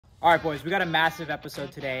All right, boys, we got a massive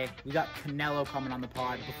episode today. We got Canelo coming on the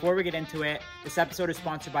pod. Before we get into it, this episode is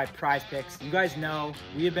sponsored by Prize Picks. You guys know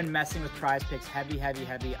we have been messing with Prize Picks heavy.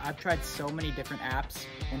 I've tried so many different apps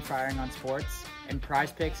when firing on sports, and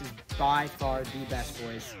Prize Picks is by far the best,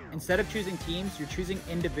 boys. Instead of choosing teams, you're choosing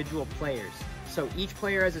individual players. So each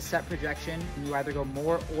player has a set projection, and you either go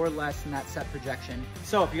more or less than that set projection.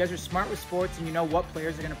 So if you guys are smart with sports and you know what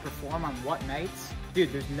players are going to perform on what nights,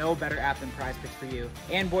 dude, there's no better app than Prize Picks for you.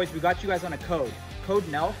 And boys, we got you guys on a code. Code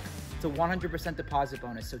NELK. It's a 100% deposit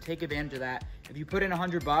bonus, so take advantage of that. If you put in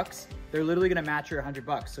 $100, they're literally going to match your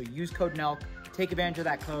 $100. So use code NELK. Take advantage of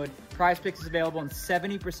that code. Prize Picks is available in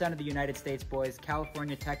 70% of the United States, boys.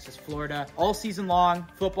 California, Texas, Florida. All season long.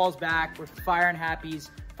 Football's back. We're firing happies,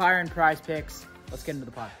 firing Prize Picks. Let's get into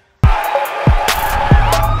the pod.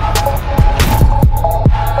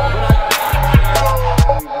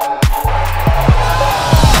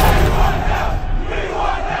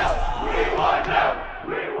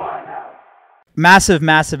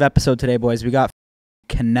 Massive episode today, boys. We got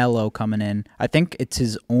Canelo coming in. I think it's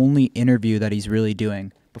his only interview that he's really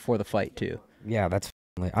doing before the fight, too. Yeah,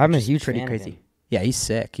 I'm a huge pretty fan crazy. of him. Yeah, he's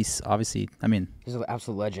sick. He's obviously, he's an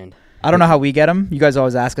absolute legend. I don't know how we get him. You guys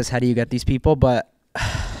always ask us, how do you get these people? But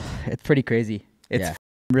it's pretty crazy. It's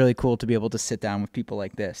really cool to be able to sit down with people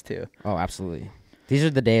like this, too. Oh, absolutely. These are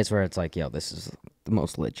the days where it's like, yo, this is the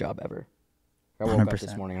most lit job ever. I woke 100%. up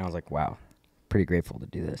this morning and I was like, wow, pretty grateful to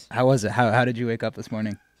do this. How was it? How did you wake up this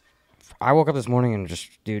morning? I woke up this morning and just,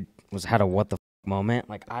 dude, had a what the moment.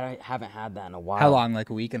 Like, I haven't had that in a while. How long? Like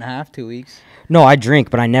a week and a half? 2 weeks? No, I drink,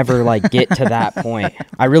 but I never, get to that point.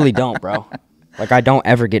 I really don't, bro. Like, I don't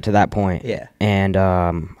ever get to that point. Yeah. And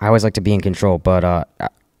I always like to be in control, but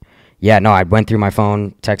yeah, no, I went through my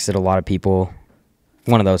phone, texted a lot of people.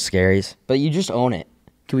 One of those scaries. But you just own it.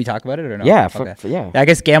 Can we talk about it or no? Yeah, okay. Yeah. I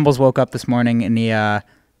guess Gambles woke up this morning and he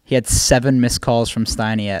had 7 missed calls from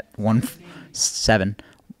Steiny at 7.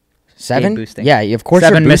 7? Boosting. Yeah, of course.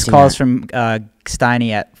 7 missed calls from Steiny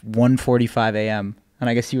at 1:45 a.m. And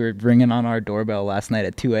I guess you were ringing on our doorbell last night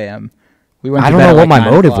at 2 a.m. We went. I don't know what my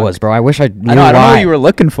motive was, bro. I wish I knew. I don't know what you were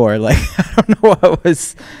looking for. Like, I don't know what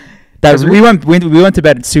was. We went to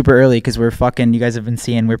bed super early because we're fucking. You guys have been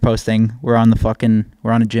seeing. We're posting. We're on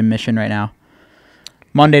a gym mission right now.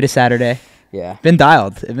 Monday to Saturday. Yeah. Been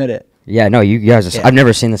dialed. Admit it. Yeah, no, you guys. I've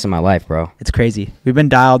never seen this in my life, bro. It's crazy. We've been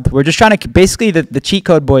dialed. We're just trying to. Basically, the cheat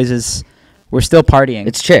code, boys, is we're still partying.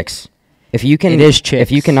 It's chicks. If you can, it is chicks.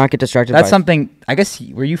 If you cannot get distracted, that's something. I guess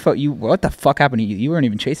were you? What the fuck happened to you? You weren't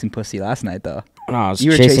even chasing pussy last night, though. No, I was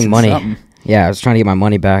chasing money. Something. Yeah, I was trying to get my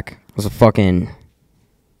money back.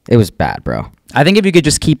 It was bad, bro. I think if you could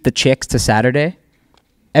just keep the chicks to Saturday,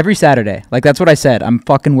 every Saturday, like that's what I said. I'm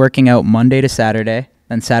fucking working out Monday to Saturday.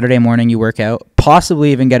 Then Saturday morning you work out,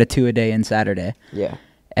 possibly even get a 2-a-day in Saturday. Yeah.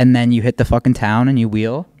 And then you hit the fucking town and you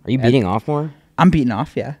wheel. Are you beating off more? I'm beating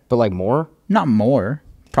off, yeah. But like more? Not more.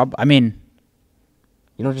 You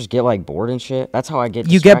don't just get like bored and shit? That's how I get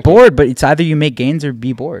You distracted. get bored, but it's either you make gains or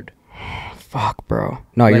be bored. Fuck, bro.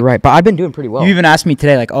 No, you're right. But I've been doing pretty well. You even asked me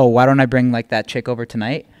today, like, oh, why don't I bring like that chick over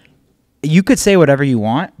tonight? You could say whatever you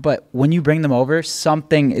want, but when you bring them over,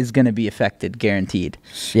 something is going to be affected, guaranteed.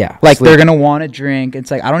 Yeah. Like, they're going to want to drink.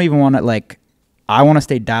 It's like, I don't even want to, I want to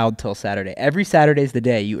stay dialed till Saturday. Every Saturday's the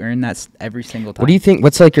day. You earn that every single time. What do you think?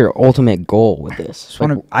 What's, your ultimate goal with this?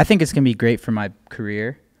 I think it's going to be great for my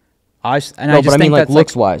career. I just think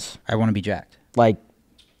looks-wise. I want to be jacked. Like,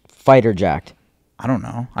 fighter jacked. I don't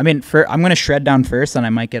know. I'm going to shred down first, and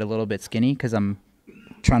I might get a little bit skinny because I'm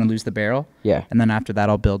trying to lose the barrel. Yeah. And then after that,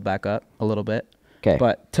 I'll build back up a little bit. Okay.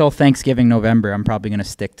 But till Thanksgiving, November, I'm probably going to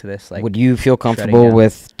stick to this. Would you feel comfortable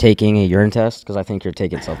with taking a urine test? Because I think you're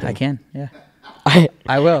taking something. I can, yeah.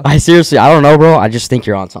 I will. I seriously, I don't know, bro. I just think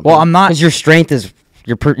you're on something. Well, I'm not. Because your strength is,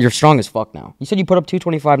 you're strong as fuck now. You said you put up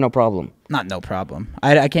 225, no problem. Not no problem.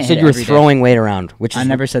 I can't. You said you were throwing weight around, which I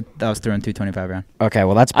never said I was throwing 225 around. Okay,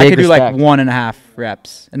 well that's big. I could do respect. like 1.5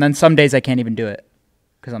 reps, and then some days I can't even do it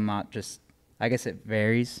because I'm not just. I guess it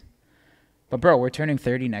varies. But bro, we're turning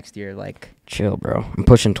 30 next year. Chill, bro. I'm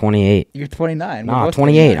pushing 28. You're 29. No, 28.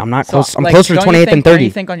 29. I'm not close. I'm like, closer to 28 than 30. Don't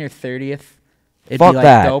you think on your 30th, it'd Fuck be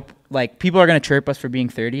that. dope? Like people are gonna chirp us for being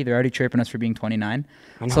 30. They're already chirping us for being 29.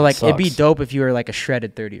 I know, So it'd be sucks. dope if you were like a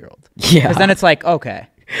shredded 30-year-old. Yeah. Because then it's like okay.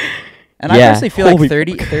 And Yeah. I personally feel like Holy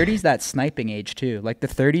 30's that sniping age too. Like the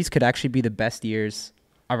 30s could actually be the best years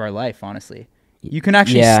of our life, honestly. You can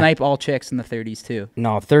actually snipe all chicks in the 30s too.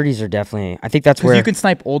 No, 30s are definitely. I think that's where you can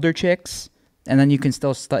snipe older chicks, and then you can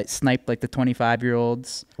still snipe like the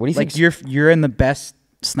 25-year-olds. What do you think? You're in the best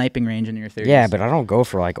sniping range in your 30s. Yeah, but I don't go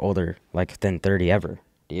for older than 30 ever.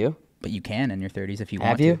 Do you? But you can in your 30s if you Have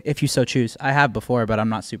want you? to. If you so choose. I have before, but I'm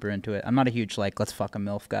not super into it. I'm not a huge, like, let's fuck a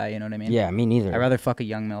MILF guy, you know what I mean? Yeah, me neither. I'd rather fuck a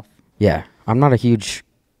young MILF. Yeah, I'm not a huge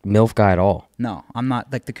MILF guy at all. No, I'm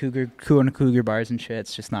not, like, the cougar bars and shit.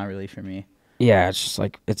 It's just not really for me. Yeah, it's just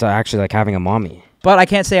like, it's actually like having a mommy. But I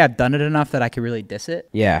can't say I've done it enough that I could really diss it.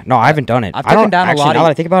 Yeah, no, I haven't done it. I've taken down a lot now of...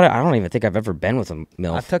 that I think about it, I don't even think I've ever been with a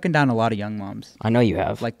MILF. I've taken down a lot of young moms. I know you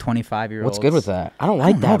have. Like 25-year-olds. What's good with that? I don't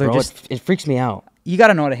like that, bro. It freaks me out. You got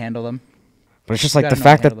to know how to handle them. But it's just like the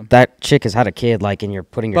fact that that chick has had a kid, like, and you're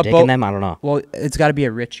putting your dick in them, I don't know. Well, it's got to be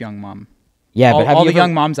a rich young mom. Yeah, but all the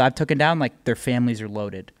young moms I've taken down, like, their families are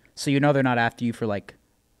loaded. So you know they're not after you for, like,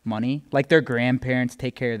 money. Like, their grandparents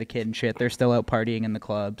take care of the kid and shit. They're still out partying in the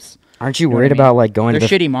clubs. Aren't you worried about, like, going to the...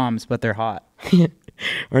 They're shitty moms, but they're hot.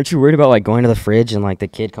 Aren't you worried about, like, going to the fridge and, like, the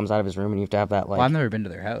kid comes out of his room and you have to have that, like... Well, I've never been to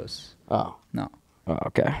their house. Oh. No. Oh,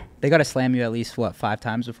 okay. They got to slam you at least, 5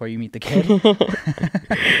 times before you meet the kid?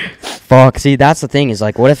 Fuck. See, that's the thing is,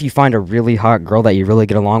 like, what if you find a really hot girl that you really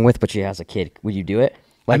get along with, but she has a kid? Would you do it?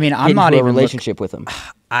 Like, I mean, I'm not even... a relationship with them.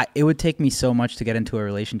 It would take me so much to get into a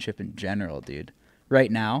relationship in general, dude.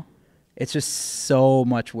 Right now, it's just so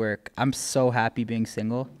much work. I'm so happy being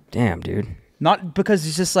single. Damn, dude. Not because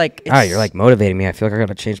it's just like... You're, like, motivating me. I feel like I got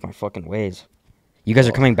to change my fucking ways. You guys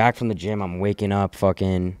are coming back from the gym. I'm waking up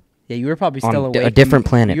fucking... Yeah, you were probably still awake. A different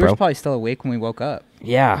planet, bro. You were probably still awake when we woke up.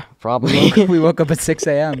 Yeah, probably. We woke up at 6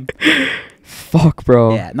 a.m. Fuck,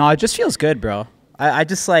 bro. Yeah, no, it just feels good, bro. I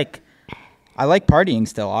just, like... I like partying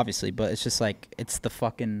still, obviously, but it's just, like, it's the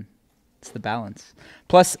balance.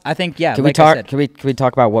 Plus, I think, yeah, Can like I said... Can we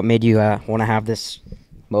talk about what made you want to have this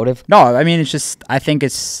motive? No, I mean, it's just... I think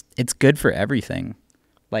it's good for everything.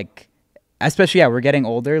 Like, especially, yeah, we're getting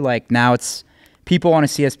older. Like, now it's... People want to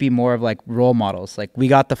see us be more of, like, role models. Like, we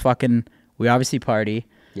got the fucking... We obviously party.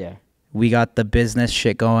 Yeah. We got the business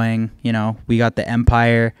shit going, you know. We got the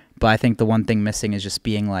empire. But I think the one thing missing is just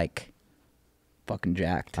being, like, fucking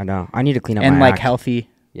jacked. I know. I need to clean up my and, like, act. healthy.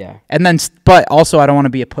 Yeah. And then... But also, I don't want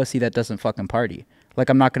to be a pussy that doesn't fucking party. Like,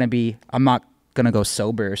 I'm not going to go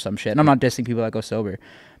sober or some shit. And I'm not dissing people that go sober.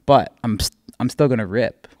 But I'm still going to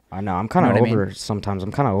rip. I know. I'm kind of over sometimes.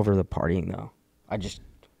 I'm kind of over the partying, though.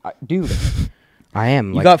 Dude... I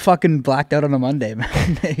am. You got fucking blacked out on a Monday,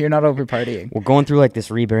 man. You're not over partying. We're going through, like, this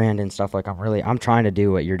rebrand and stuff. Like, I'm trying to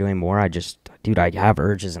do what you're doing more. Dude, I have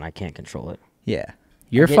urges and I can't control it. Yeah.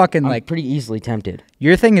 I'm pretty easily tempted.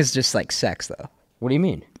 Your thing is just, like, sex, though. What do you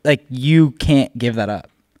mean? Like, you can't give that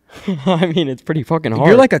up. I mean, it's pretty fucking hard.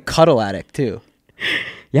 You're like a cuddle addict, too.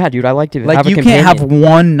 Yeah, dude, I like to have a companion. You can't have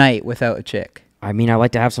one night without a chick. I mean, I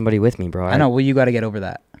like to have somebody with me, bro. I know. Well, you got to get over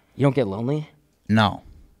that. You don't get lonely? No.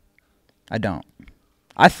 I don't.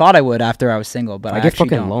 I thought I would after I was single, but I get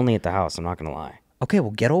fucking don't. lonely at the house. I'm not gonna lie. Okay,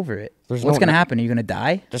 well, get over it. What's gonna happen? Are you gonna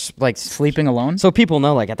die? Just like sleeping alone. So people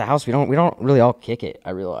know, like, at the house, we don't really all kick it.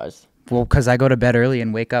 I realized. Well, because I go to bed early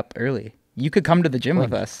and wake up early. You could come to the gym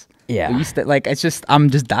with us. Yeah. It's just I'm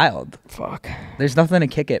just dialed. Fuck. There's nothing to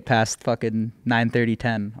kick it past fucking 9:30,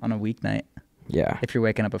 10 on a weeknight. Yeah. If you're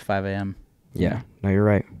waking up at 5 a.m. Yeah. No, you're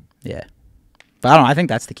right. Yeah. But I don't know. I think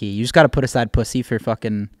that's the key. You just got to put aside pussy for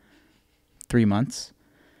fucking 3 months.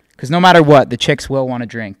 Because no matter what, the chicks will want to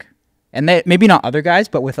drink. And they maybe not other guys,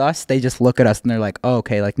 but with us, they just look at us and they're like, oh,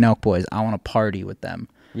 okay, like, Nelk boys, I want to party with them.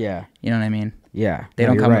 Yeah. You know what I mean? Yeah. They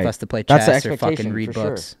don't come with us to play chess or fucking read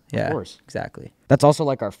books. Sure. Yeah. Of course. Exactly. That's also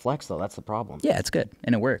like our flex, though. That's the problem. Yeah, it's good.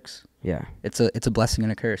 And it works. Yeah. It's a blessing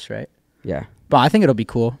and a curse, right? Yeah. But I think it'll be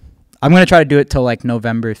cool. I'm going to try to do it till, like,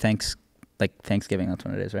 November, Thanksgiving. That's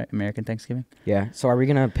when it is, right? American Thanksgiving? Yeah. So are we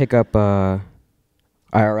going to pick up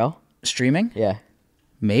IRL? Streaming? Yeah.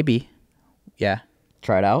 Maybe. Yeah.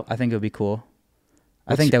 Try it out? I think it would be cool.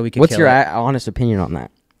 I think that we could What's your honest opinion on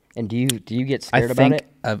that? And do you get scared about it?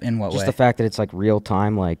 In what way? Just the fact that it's, like, real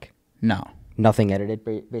time, like... No. Nothing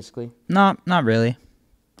edited, basically? No, not really.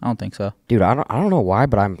 I don't think so. Dude, I don't know why,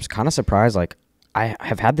 but I'm kind of surprised. Like, I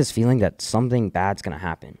have had this feeling that something bad's going to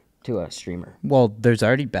happen to a streamer. Well, there's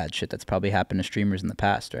already bad shit that's probably happened to streamers in the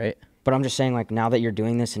past, right? But I'm just saying, like, now that you're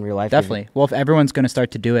doing this in real life... Definitely. Well, if everyone's going to start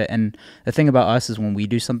to do it, and the thing about us is when we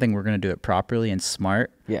do something, we're going to do it properly and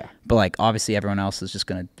smart. Yeah. But, like, obviously everyone else is just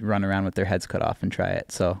going to run around with their heads cut off and try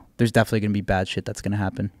it. So there's definitely going to be bad shit that's going to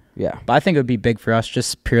happen. Yeah. But I think it would be big for us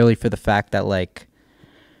just purely for the fact that, like,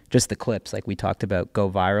 just the clips, like we talked about, go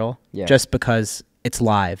viral. Yeah. Just because it's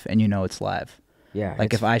live and you know it's live. Yeah.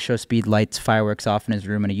 Like, if I show Speed lights fireworks off in his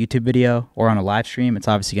room in a YouTube video or on a live stream, it's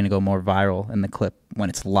obviously going to go more viral in the clip when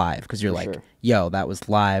it's live because you're like, yo, that was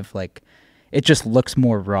live. Like, it just looks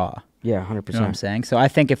more raw. Yeah, 100%. You know what I'm saying? So I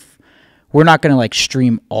think if we're not going to, like,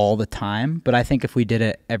 stream all the time, but I think if we did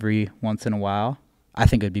it every once in a while, I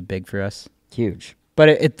think it would be big for us. Huge. But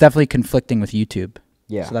it's definitely conflicting with YouTube.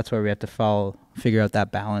 Yeah. So that's where we have to figure out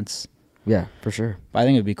that balance. Yeah, for sure. But I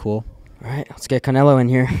think it'd be cool. All right, let's get Canelo in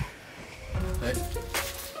here. What's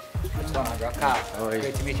going on, bro? Kyle,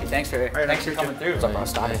 great to meet you. Thanks for coming through. What's up, bro?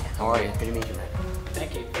 Stop it. How are you? Good to meet you, man.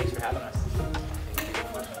 Thank you. Thanks for having us.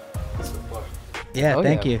 Yeah, Oh,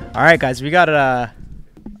 thank yeah. you. All right, guys, we got a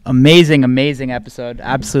amazing episode.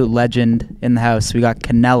 Absolute legend in the house. We got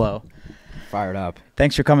Canelo. Fired up.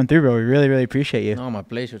 Thanks for coming through, bro. We really appreciate you. No, my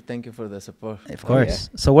pleasure. Thank you for the support. Of course.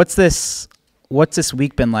 So what's this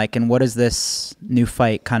week been like, and what does this new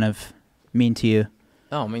fight kind of mean to you?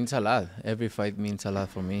 No, it means a lot. Every fight means a lot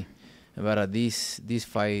for me. But this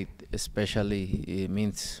fight especially, it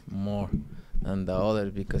means more than the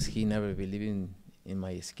other because he never believed in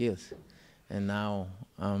my skills. And now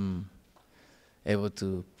I'm able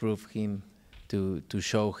to prove him, to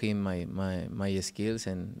show him my skills,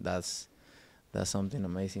 and that's something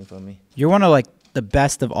amazing for me. You're one of like the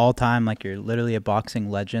best of all time. Like you're literally a boxing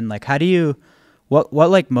legend. Like how do you, what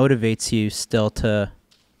like motivates you still to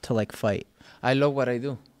like fight? I love what I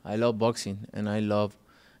do. I love boxing, and I love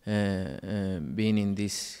being in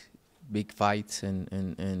these big fights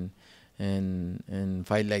and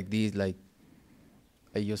fight like this. Like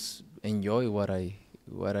I just enjoy what I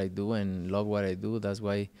do and love what I do. That's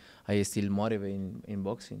why I still motivate in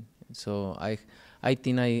boxing. So I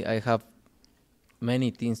think I have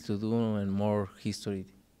many things to do and more history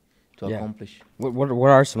to accomplish. What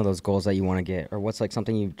are some of those goals that you want to get, or what's like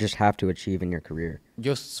something you just have to achieve in your career?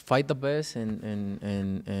 Just fight the best and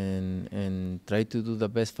try to do the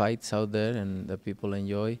best fights out there and the people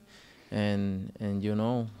enjoy, and you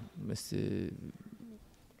know,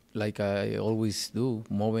 like I always do,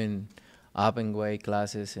 moving up in weight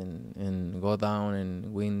classes and go down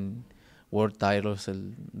and win world titles.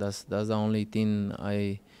 That's the only thing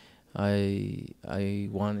I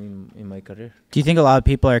want in my career. Do you think a lot of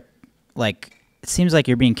people are like, it seems like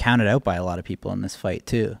you're being counted out by a lot of people in this fight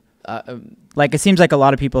too? Like it seems like a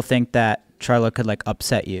lot of people think that Charlo could like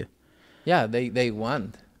upset you. Yeah, they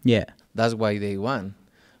want. Yeah. That's why they want.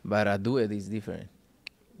 But I do it is different.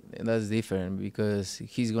 That's different because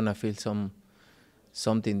he's gonna feel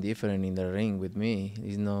something different in the ring with me.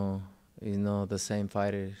 He's not the same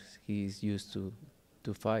fighter he's used to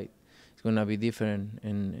fight. It's gonna be different,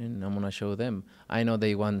 and I'm gonna show them. I know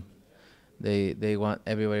they want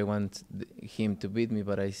everybody wants him to beat me,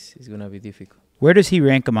 but it's gonna be difficult. Where does he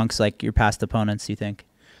rank amongst like your past opponents, do you think?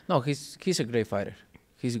 No, he's a great fighter.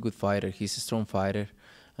 He's a good fighter. He's a strong fighter.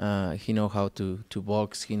 He knows how to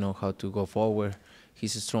box. He knows how to go forward.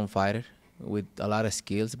 He's a strong fighter with a lot of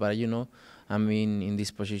skills. But you know, I'm in this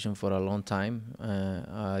position for a long time.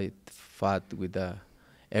 I fought with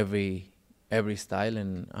every style,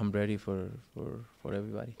 and I'm ready for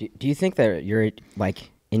everybody. Do you think that you're like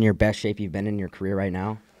in your best shape you've been in your career right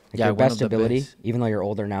now? Like Yeah, your one of best the ability, best. even though you're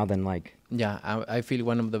older now than like. Yeah, I feel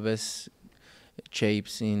one of the best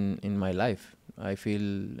shapes in my life. I feel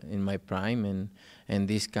in my prime, and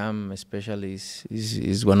this camp especially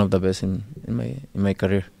is one of the best in my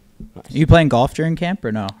career. Are you playing golf during camp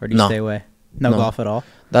or no? Or do you No. stay away? No golf at all?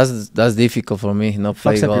 That's difficult for me, not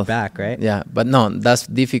play Fucks up golf. your back, right? Yeah, but no, that's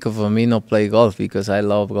difficult for me not play golf because I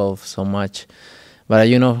love golf so much. But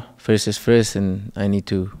you know, first is first, and I need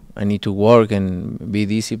to work and be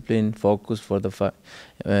disciplined, focus for the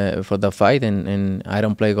fight, and I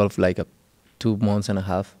don't play golf like 2 months and a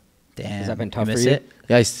half. Damn. Has that been you tough for miss you? it?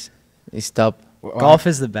 Yeah, it's tough. Golf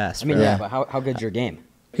is the best. I mean, bro. yeah, Yeah. but how good's your game?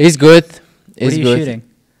 It's good. What It's are you good. shooting?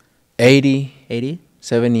 80, 80?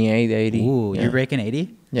 78, 80. Ooh, yeah. you're breaking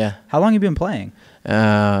 80? Yeah. How long have you been playing?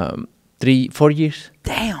 4 years.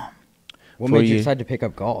 Damn. What For made you you. decide to pick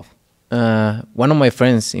up golf? One of my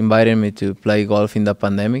friends invited me to play golf in the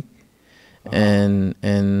pandemic, and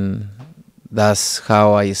that's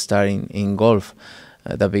how I started in golf.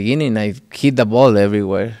 At the beginning, I hit the ball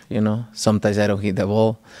everywhere. You know, sometimes I don't hit the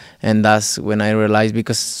ball, and that's when I realized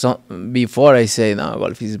because before I say no,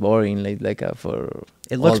 golf is boring, for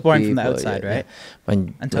It looks old boring from the people, outside, yeah, right? yeah.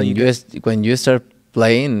 Until you when you start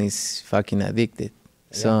playing, it's fucking addicted.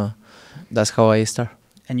 So that's how I start.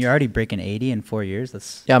 And you're already breaking 80 in 4 years?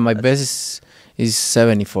 That's Yeah, my that's- best is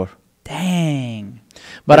 74. Dang.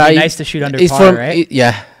 But It'd be nice to shoot under it's par, right?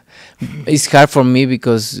 Yeah, it's hard for me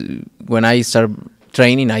because when I start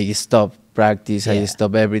training, I stop practice, I Yeah.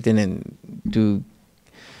 stop everything, and to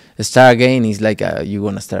start again is like you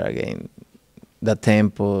wanna start again. The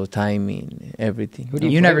tempo, timing, everything. Who do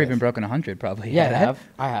you You play never with? even broken 100 probably. Yeah, yet,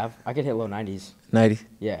 I have. I could hit low 90s. 90.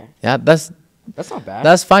 Yeah, Yeah, that's not bad.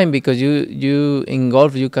 that's fine because you in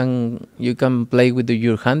golf you can play with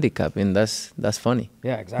your handicap, and that's funny.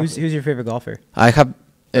 yeah, exactly. Who's your favorite golfer? I have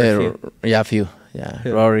Or a few. a few. yeah.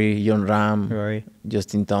 Who? Rory, John Ram, Rory.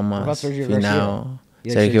 Justin What about Thomas, Sergio Finau,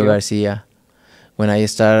 You like Sergio Sergio? Garcia. When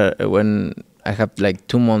I have like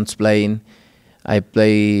 2 months playing, I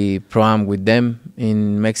play pro-am with them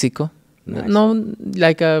in Mexico. Nice. No,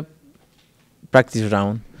 like a practice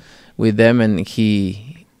round with them, and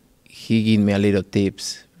he gave me a little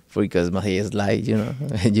tips because my is like, you know,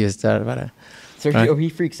 you start, but Sergio, he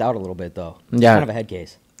freaks out a little bit though. He's Yeah. kind of a head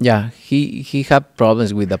case. yeah, he had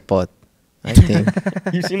problems with the pot, I think.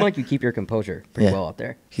 You seem like you keep your composure pretty Yeah. well out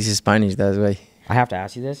there. He's Spanish, that's why. I have to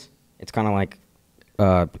ask you this. It's kind of like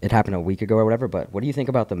it happened a week ago or whatever, but what do you think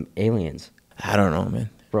about the aliens? I don't know, man.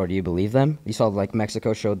 Bro, do you believe them? You saw like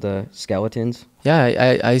Mexico showed the skeletons?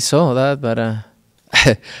 Yeah, I saw that, but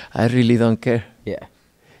I really don't care. Yeah.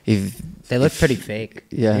 If They look pretty fake.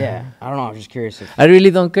 yeah. I don't know. I'm just curious if I really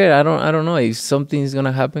don't care. I don't know if something's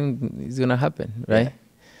gonna happen. It's gonna happen, right?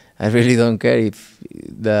 I really don't care if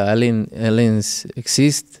the aliens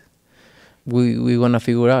exist. We gonna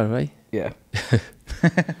figure out, right? yeah.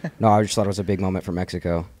 No, I just thought it was a big moment for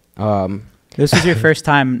Mexico. This was your first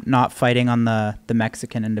time not fighting on the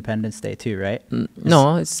Mexican Independence Day too, right?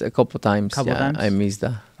 No, it's a couple times. Couple times? I missed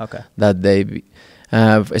Okay. that day.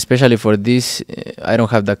 Especially for this, I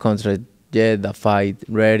don't have the contract yet, the fight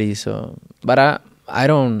ready. So, but I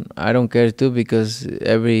don't care too, because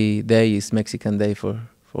every day is Mexican Day for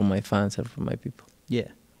my fans and for my people. Yeah.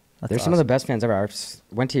 That's They're some of the best fans ever. I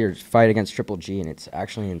went to your fight against Triple G, and it's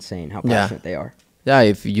actually insane how Yeah. passionate they are. Yeah,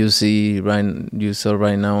 if you saw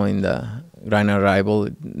right now in the Grand Arrival,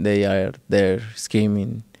 they are there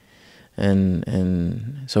screaming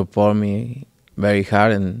and support me very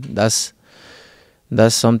hard, and that's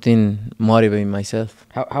something motivating myself.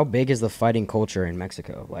 How big is the fighting culture in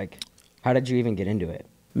Mexico? Like, how did you even get into it?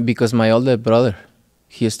 Because my older brother,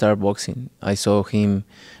 he started boxing. I saw him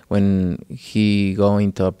when he go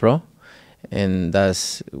into a pro, and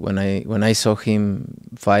that's when I saw him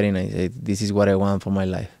fighting. I said, "This is what I want for my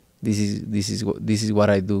life. This is what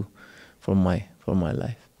I do for my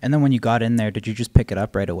life." And then when you got in there, did you just pick it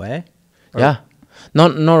up right away? Or- Yeah,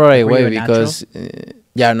 not right Were you away a because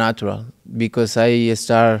natural. Because I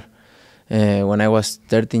start when I was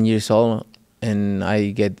 13 years old, and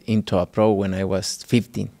I get into a pro when I was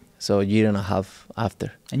 15. So a year and a half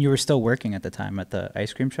after. And you were still working at the time at the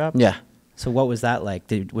ice cream shop? Yeah. So what was that like?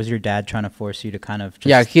 Was your dad trying to force you to kind of just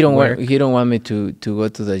Yeah, he don't work? want me to go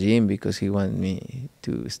to the gym, because he want me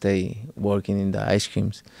to stay working in the ice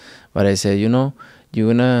creams. But I said, you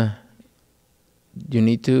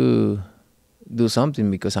need to do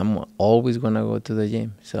something, because I'm always gonna go to the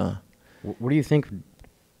gym. So What do you think,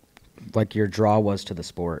 like, your draw was to the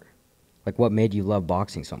sport? Like, what made you love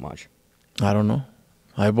boxing so much? I don't know.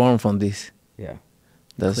 I born from this. Yeah.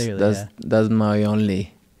 Clearly, That's my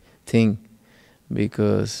only thing,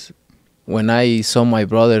 because when I saw my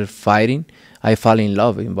brother fighting, I fell in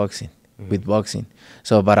love in boxing, with boxing.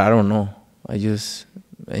 So, but I don't know. I just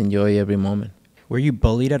enjoy every moment. Were you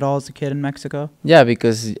bullied at all as a kid in Mexico? Yeah,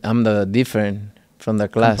 because I'm the different from the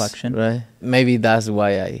class, Complexion. right? Maybe that's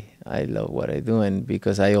why I love what I do, and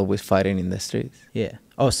because I always fighting in the streets. Yeah.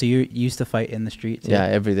 Oh, so you used to fight in the streets? Yeah,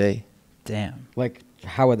 every day. Damn. Like,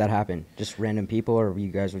 how would that happen? Just random people, or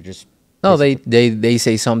you guys would just... No, they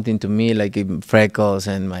say something to me, like freckles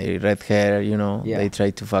and my red hair, Yeah. They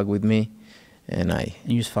try to fuck with me, and And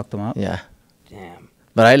you just fucked them up? yeah. Damn.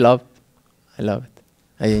 But I love it.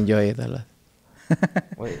 I enjoy it a lot.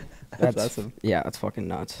 Wait, that's yeah, that's fucking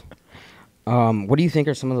nuts. What do you think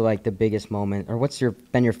are some of the biggest moment, or what's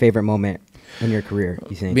been your favorite moment in your career?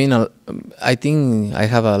 You think? I think I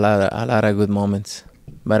have a lot of good moments,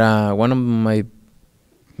 but one of my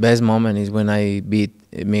best moment is when I beat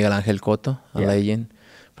Miguel Angel Cotto, a legend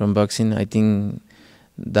from boxing. I think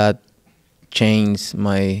that changed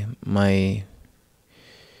my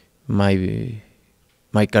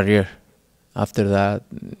career. After that,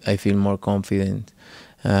 I feel more confident,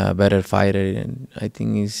 better fighter, and I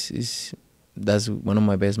think that's one of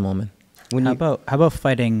my best moments. How about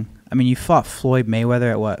fighting? I mean, you fought Floyd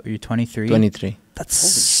Mayweather at what? Were you 23? 23. That's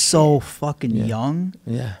so fucking young.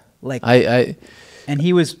 Yeah. Like I and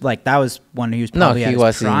he was like, that was when he was probably he at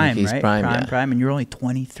was his prime, in his right? prime, yeah. Prime, and you're only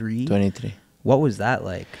 23. 23. What was that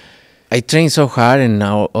like? I trained so hard, and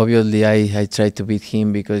now obviously I try to beat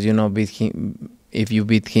him, because beat him. If you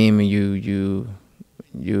beat him, you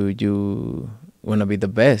wanna be the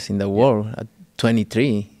best in the world at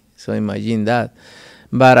 23. So imagine that.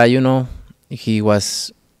 But he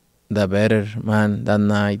was the better man that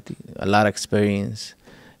night. A lot of experience.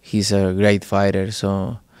 He's a great fighter.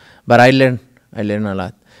 So, but I learned a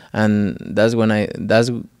lot, and that's when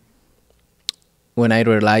when I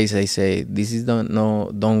realize, I say, this is don't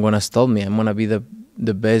gonna stop me. I'm gonna be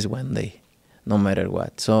the best one day, no matter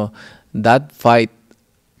what. So that fight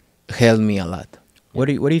helped me a lot. What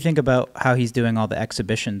do you think about how he's doing all the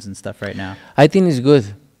exhibitions and stuff right now? I think it's good.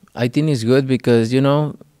 I think it's good because, you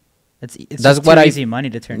know, It's that's just what too easy money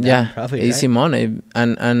to turn down, probably. easy Right? money,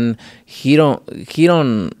 and he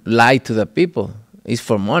don't lie to the people. It's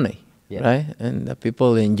for money, right? And the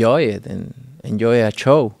people enjoy it and enjoy a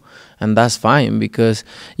show, and that's fine because,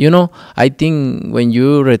 you know, I think when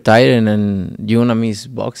you retire and you wanna miss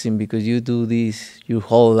boxing because you do this your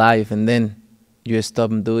whole life and then you stop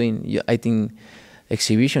doing. I think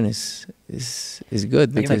exhibition is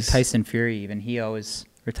good Like because Tyson Fury, even he always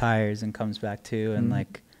retires and comes back too, and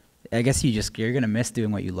like. I guess you're gonna miss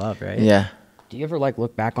doing what you love, right? yeah. Do you ever like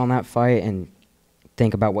look back on that fight and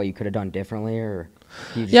think about what you could have done differently, or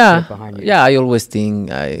do you just sit behind you? Yeah, I always think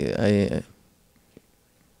I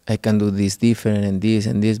can do this different and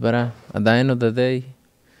this, but at the end of the day,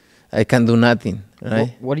 I can do nothing,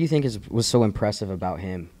 right? What do you think was so impressive about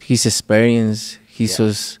him? His experience, he's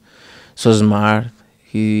so smart.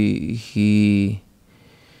 He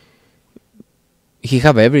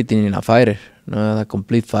have everything in a fighter, a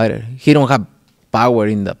complete fighter. He don't have power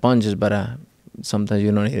in the punches, but sometimes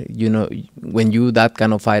you don't need it. You know, when you that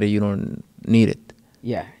kind of fighter, you don't need it.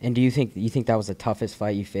 Yeah, and do you think that was the toughest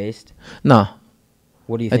fight you faced? No.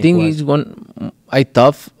 What do you I think? think it's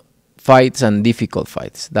tough fights and difficult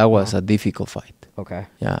fights. That was a difficult fight. Okay.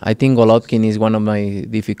 Yeah, I think Golovkin is one of my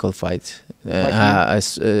difficult fights,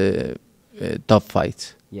 tough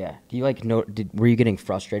fights. Yeah. Do you were you getting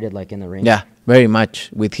frustrated like in the ring? Yeah, very much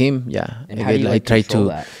with him. Yeah, And how do you control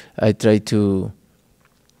that? I try to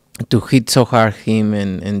hit so hard him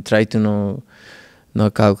and try to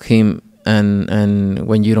knock out him, and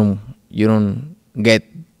when you don't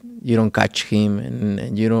catch him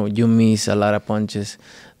and you miss a lot of punches.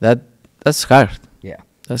 That's hard. Yeah.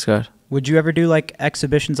 That's hard. Would you ever do like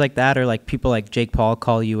exhibitions like that, or like people like Jake Paul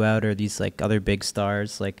call you out, or these like other big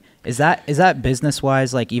stars? Like, is that business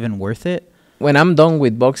wise like even worth it? When I'm done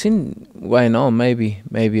with boxing, why not? Maybe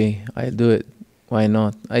I'll do it. Why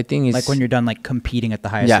not? I think it's Like when you're done like competing at the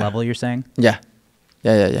highest level, you're saying? Yeah.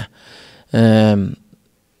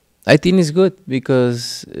 I think it's good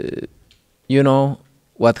because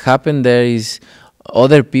what happened there is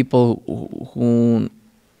other people who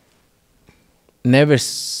never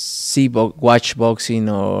watch boxing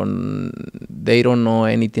or they don't know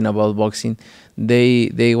anything about boxing.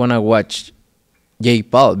 They wanna watch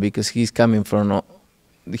Jake Paul because he's coming from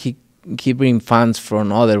he bring fans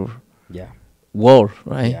from other world,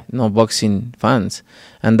 right? Yeah. No boxing fans,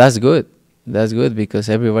 and that's good. That's good because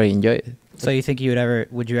everybody enjoy it. So you think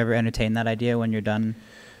would you ever entertain that idea when you're done?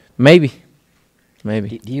 Maybe.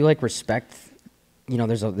 Do you like respect?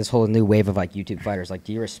 There's this whole new wave of like YouTube fighters. Like,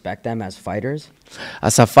 do you respect them as fighters?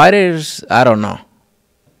 As a fighters, I don't know,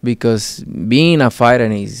 because being a fighter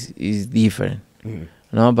is different. Mm-hmm.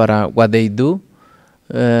 No, but what they do,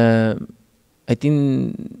 I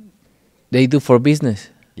think they do for business.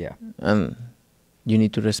 Yeah. And you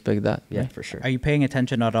need to respect that. Yeah, right? for sure. Are you paying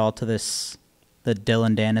attention at all to the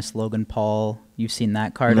Dylan Dennis, Logan Paul? You've seen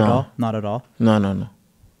that card No. at all? Not at all? No.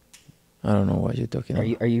 I don't know what you're talking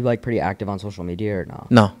about. Are you like pretty active on social media or no?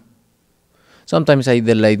 No. Sometimes I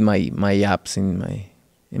delete my apps in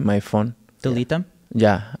my phone. Delete them?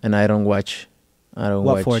 Yeah, and I don't watch.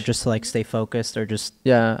 What for? Just to like stay focused, or just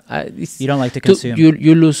Yeah, you don't like to consume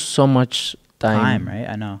you lose so much time, right?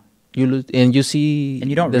 I know. You lose, and you see And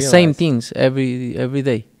you don't the same realize. things every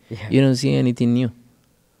day. Yeah. You don't see anything new.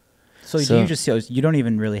 So do you don't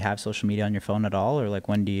even really have social media on your phone at all, or like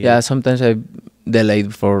when do you? Yeah, sometimes I delay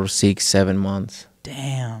for 6-7 months.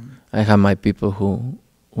 Damn. I have my people who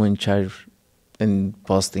in charge and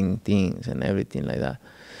posting things and everything like that.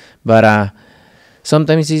 But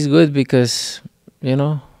sometimes it's good because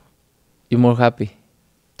you're more happy.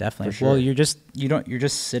 Definitely. For sure. Well, you're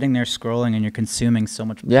just sitting there scrolling and you're consuming so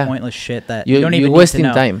much pointless shit that You- you don't even you're need wasting to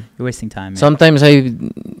know. time. You're wasting time. Yeah. Sometimes I've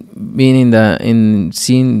been in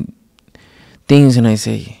seeing things and I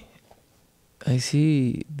say, I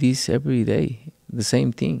see this every day, the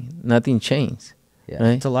same thing, nothing changed. Yeah.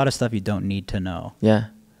 Right? It's a lot of stuff you don't need to know. Yeah.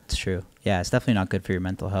 It's true. Yeah, it's definitely not good for your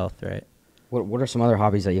mental health, right? What are some other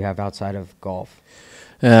hobbies that you have outside of golf?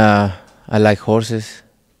 I like horses.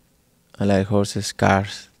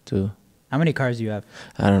 Cars too. How many cars do you have?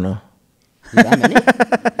 I don't know. You that many?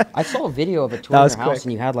 I saw a video of a tour That in was your house quick.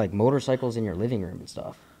 and you had like motorcycles in your living room and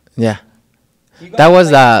stuff. Yeah. That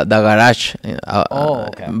was the garage. Oh,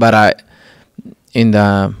 okay. But in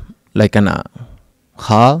the like in a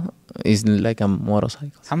hall, it's like a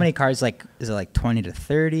motorcycle. How many cars? Like, is it like 20 to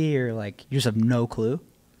 30, or like you just have no clue?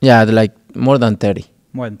 Yeah, like more than 30.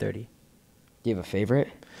 More than 30. Do you have a favorite?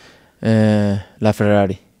 La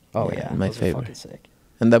Ferrari. Oh yeah, my those are favorite. fucking sick.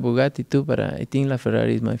 And the Bugatti too, but I think La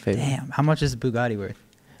Ferrari is my favorite. Damn, how much is Bugatti worth?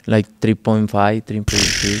 Like 3.5,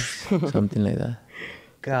 3.6, something like that.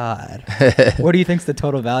 God. What do you think's the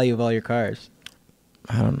total value of all your cars?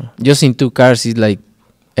 I don't know. Just in 2 cars is like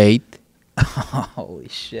 8. Holy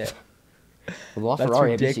shit. The La That's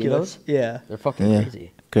Ferrari, have you seen ridiculous. those? Yeah. They're fucking Yeah.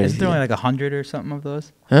 crazy. Crazy. Isn't there only like 100 or something of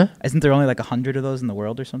those? Huh? Isn't there only like 100 of those in the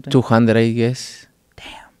world or something? 200, I guess. Damn.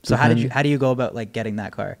 So how do you go about like getting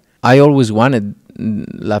that car? I always wanted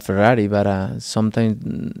La Ferrari, but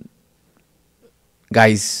sometimes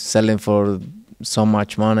guys selling for so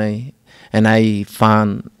much money, and I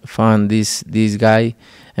found this guy,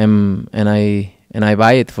 and I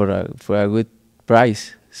buy it for a good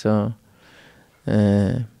price. So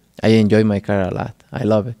I enjoy my car a lot. I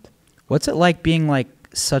love it. What's it like being like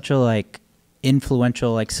such a like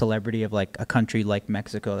influential like celebrity of like a country like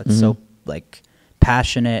Mexico that's so like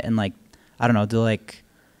passionate and like I don't know, do like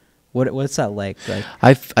what's that like? Like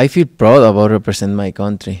I feel proud about represent my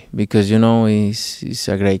country because it's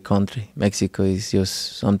a great country. Mexico is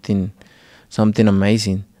just something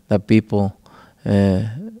amazing. The people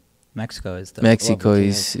Mexico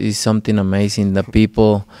is something amazing. The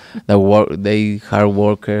people, they hard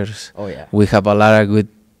workers. Oh yeah. We have a lot of good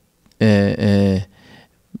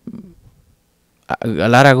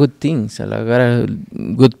things, a lot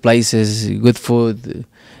of good places, good food,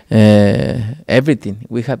 everything.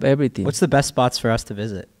 We have everything. What's the best spots for us to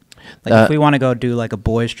visit? Like if we want to go do like a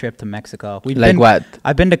boys trip to Mexico. What?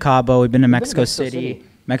 I've been to Cabo. We've been to Mexico Mexico City.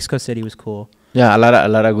 Mexico City was cool. Yeah, a lot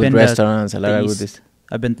of good Been to restaurants, a lot of East. good.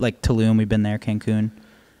 I've been like Tulum. We've been there. Cancun.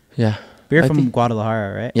 Yeah. We're I from think-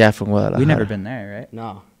 Guadalajara, right? Yeah, from Guadalajara. We've never been there, right?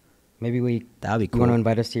 No. Maybe That'd be you want to cool.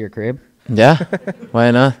 invite us to your crib? Yeah,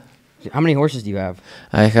 why not? How many horses do you have?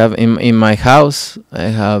 I have in my house. I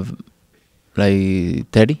have like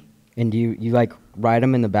 30. And do you like ride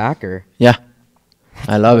them in the back or? Yeah,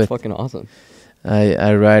 I love That's it. fucking awesome.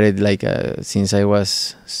 I ride it like since I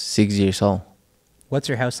was 6 years old. What's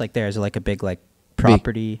your house like there? Is it like a big like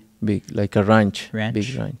property? Big, like a ranch. Ranch?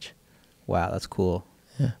 Big ranch. Wow, that's cool.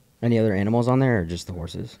 Yeah. Any other animals on there or just the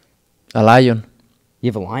horses? A lion. You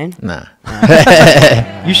have a lion? Nah.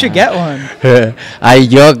 You should get one. I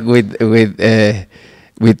joke with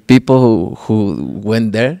people who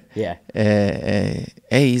went there. Yeah. Hey,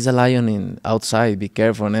 he's a lion outside. Be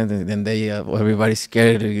careful, and then they everybody's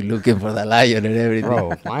scared, looking for the lion and everything.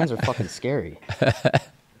 Bro, lions are fucking scary.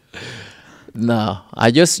 No,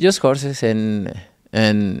 I just horses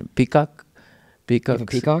and peacock. You have a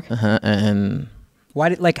peacock? And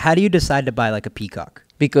How do you decide to buy like a peacock?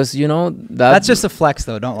 because That's just a flex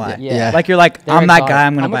though, don't lie. Yeah. Like you're like, They're I'm that exotic. guy,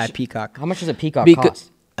 I'm How gonna buy a much- peacock. How much does a peacock Because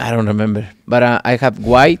cost? I don't remember, but I have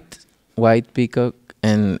white peacock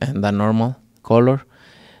and the normal color,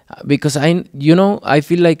 because I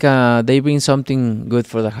feel like they bring something good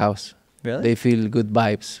for the house. Really? They feel good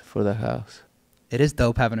vibes for the house. It is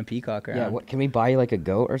dope having a peacock around. Yeah, what can we buy you like a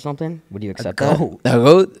goat or something? Would you A accept goat. The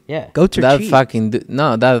goat, that? Yeah. Goats are that cheap.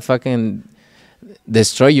 that fucking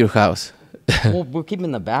destroy your house. We'll keep him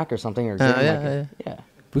in the back or something or give him yeah. yeah.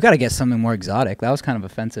 We gotta get something more exotic. That was kind of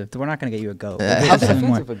offensive. We're not gonna get you a goat. We'll get How's it something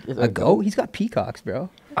more- offensive? A goat? He's got peacocks, bro.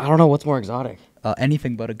 I don't know what's more exotic.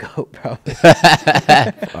 Anything but a goat, bro.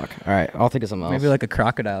 Fuck. All right, I'll think of something else. Maybe like a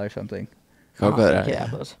crocodile or something. Crocodile. Yeah,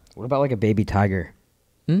 those. What about like a baby tiger?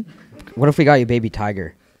 Hmm? What if we got you a baby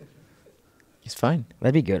tiger? It's fine.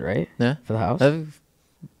 That'd be good, right? Yeah, For the house? that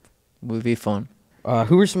would be fun.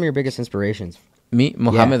 Who were some of your biggest inspirations? Me,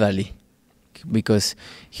 Muhammad Ali, because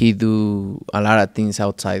he do a lot of things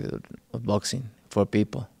outside of boxing for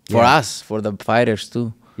people, for Yeah. us, for the fighters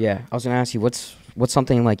too. Yeah, I was gonna ask you what's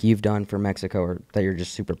something like you've done for Mexico or that you're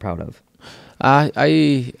just super proud of?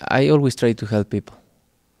 I always try to help people,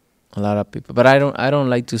 a lot of people, but I don't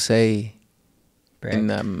like to say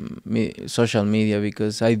in social media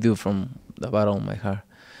because I do from the bottom of my heart.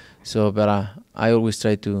 So, but I always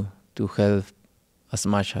try to help as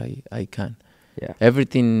much I can. Yeah.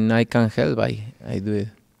 Everything I can help, I do it.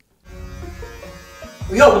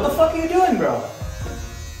 Yo, what the fuck are you doing, bro?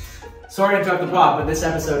 Sorry to interrupt the pod, but this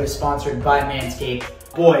episode is sponsored by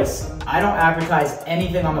Manscaped. Boys, I don't advertise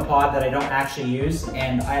anything on the pod that I don't actually use,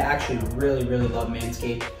 and I actually really, really love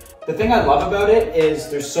Manscaped. The thing I love about it is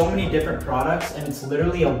there's so many different products, and it's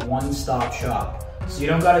literally a one-stop shop. So you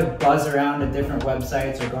don't gotta buzz around to different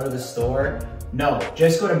websites or go to the store. No,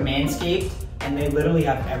 just go to Manscaped, and they literally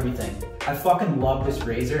have everything. I fucking love this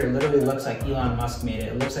razor. It literally looks like Elon Musk made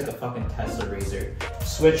it. It looks like a fucking Tesla razor.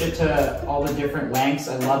 Switch it to all the different lengths.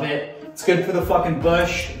 I love it. It's good for the fucking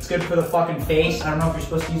bush. It's good for the fucking face. I don't know if you're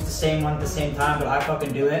supposed to use the same one at the same time, but I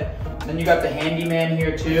fucking do it. Then you got the handyman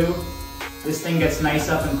here too. This thing gets nice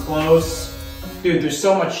up and close. Dude, there's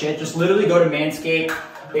so much shit. Just literally go to Manscaped.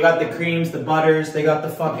 They got the creams, the butters. They got the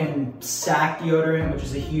fucking sack deodorant, which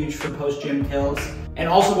is a huge for post-gym kills. And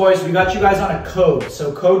also, boys, we got you guys on a code.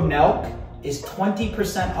 So code NELK is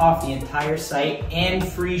 20% off the entire site and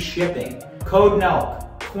free shipping. Code NELK.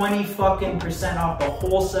 20 fucking percent off the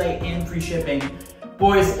whole site and free shipping.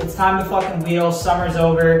 Boys, it's time to fucking wheel. Summer's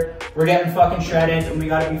over. We're getting fucking shredded, and we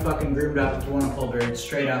gotta be fucking groomed up if you want a full beard.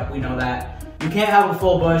 Straight up, we know that. You can't have a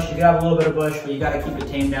full bush. You can have a little bit of bush, but you gotta keep it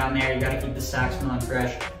tame down there. You gotta keep the sack smelling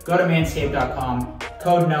fresh. Go to manscaped.com.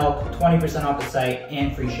 Code NELK, 20% off the site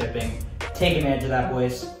and free shipping. Take advantage of that,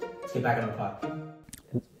 boys. Let's get back on the pod.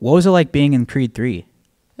 What was it like being in Creed 3?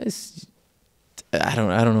 I don't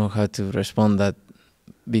know how to respond that.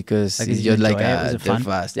 Because like, it's just like was it fun?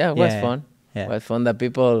 fast. Yeah, it was fun. Yeah. It was fun that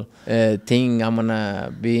people think I'm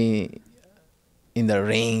gonna be in the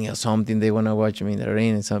ring or something. They wanna watch me in the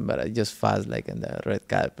ring and something, but I just fast like in the red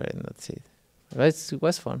carpet and that's it. It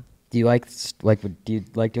was fun. Do you like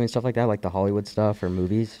doing stuff like that, like the Hollywood stuff or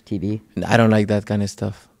movies, TV? I don't like that kind of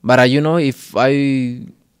stuff. But you know, if I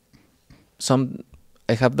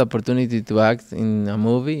have the opportunity to act in a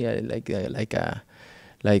movie,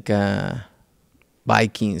 like a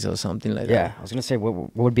Vikings or something like that. Yeah, I was gonna say,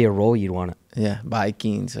 what would be a role you'd want? Yeah,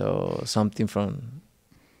 Vikings or something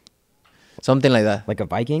like that. Like a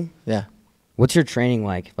Viking? Yeah. What's your training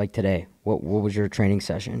like today? What was your training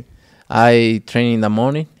session? I train in the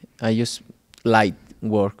morning. I use light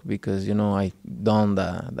work because, you know, I done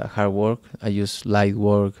the hard work. I use light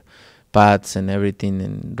work, pads and everything,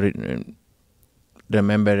 and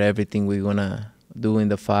remember everything we're gonna do in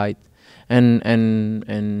the fight, and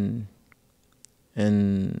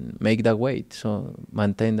make that weight, so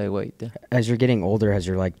maintain that weight. Yeah. As you're getting older, has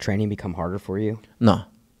your like training become harder for you? No.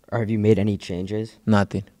 Or have you made any changes?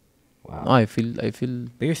 Nothing. Wow. No, I feel. But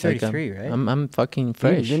you're 33, right? I'm fucking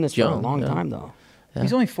fresh. You've been doing this for a long time, though. Yeah.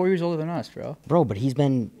 He's only 4 years older than us, bro. Bro, but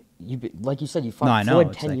like you said, you fought No, Floyd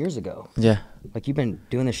it's 10 like- years ago. Yeah. Like, you've been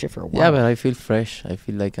doing this shit for a while. Yeah, but I feel fresh. I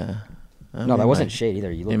feel like No, that wasn't shade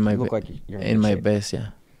either. You look like you're in my shape. best. Yeah.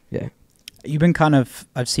 Yeah. You've been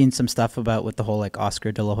I've seen some stuff about with the whole like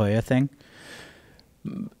Oscar De La Hoya thing.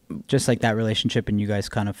 Just like that relationship and you guys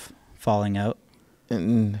kind of falling out.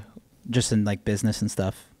 And Just in like business and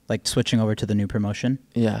stuff. Like switching over to the new promotion.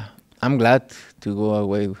 yeah, I'm glad to go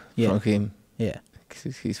away from him. Yeah.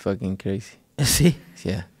 'Cause he's fucking crazy. See?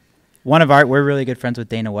 Yeah. We're really good friends with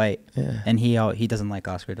Dana White. Yeah. And he doesn't like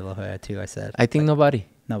Oscar De La Hoya too, I said. I think nobody.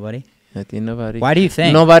 Nobody? I think nobody. Why do you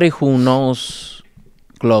think? Nobody who knows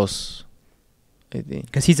close. I think.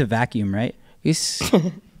 Because he's a vacuum, right? He's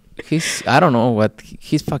I don't know what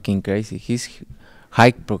he's fucking crazy. He's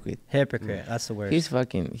hypocrite. Hypocrite. That's the word. He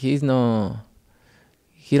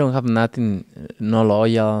don't have nothing, no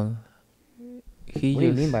loyal. What do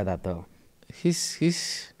you mean by that, though?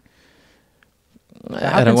 He's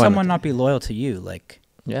How can someone not be loyal to you? Like,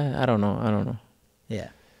 yeah, I don't know. yeah.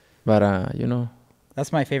 But you know,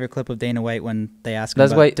 That's my favorite clip of Dana White when they ask him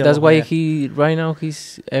that's about why De La that's why Hoya. he right now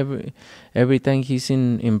he's every time he's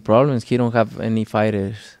in problems. He don't have any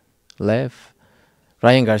fighters left.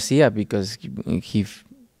 Ryan Garcia, because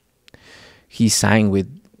he signed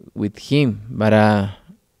with him, but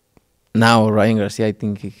now Ryan Garcia, I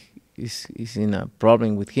think is in a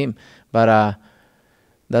problem with him, but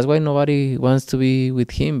that's why nobody wants to be with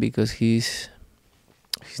him, because he's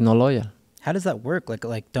not loyal. How does that work?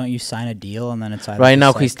 Like, don't you sign a deal and then it's either Right now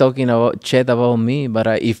just he's talking about shit about me, but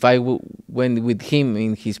if I went with him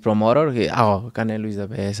in his promoter, Canelo is the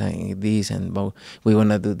best and this, and we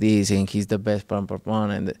wanna do this, and he's the best and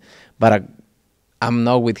but I'm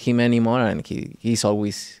not with him anymore, and he's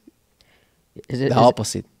always the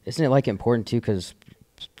opposite. Isn't it like important too? Because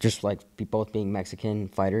just like both being Mexican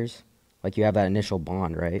fighters, like you have that initial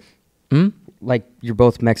bond, right? Like you're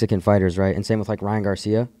both Mexican fighters, right? And same with like Ryan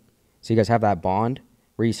Garcia. So you guys have that bond.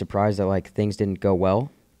 Were you surprised that like things didn't go well?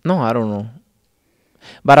 No, I don't know.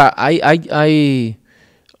 But I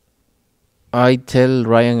tell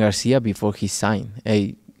Ryan Garcia before he signed,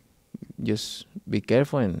 hey, just be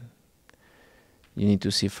careful, and you need to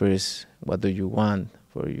see first what do you want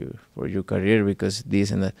for your career, because this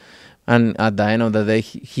and that. And at the end of the day,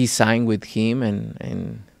 he signed with him,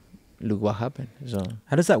 and look what happened. So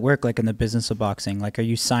how does that work? Like in the business of boxing, like are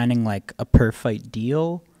you signing like a per fight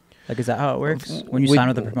deal? Like is that how it works when you sign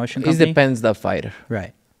with a promotion company? It depends the fighter.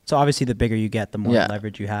 Right. So obviously, the bigger you get, the more Yeah.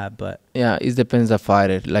 leverage you have. But Yeah, it depends the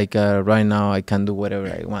fighter. Like right now, I can do whatever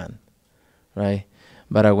I want, right?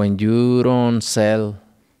 But when you don't sell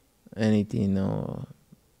anything, or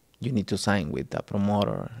you need to sign with a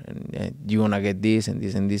promoter, and you wanna get this and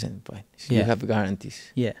this and this, and fine. So you Yeah. have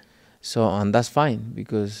guarantees. yeah, So and that's fine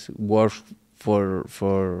because it works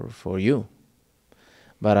for you.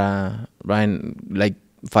 But Ryan, like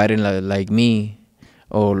fighting like me,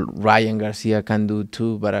 or Ryan Garcia can do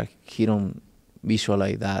too, but he don't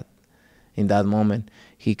visualize that in that moment.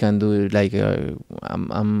 He can do it like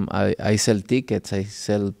I sell tickets, I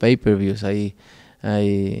sell pay-per-views, I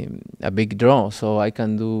a big draw, so I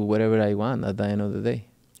can do whatever I want at the end of the day.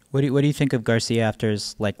 what do you think of Garcia after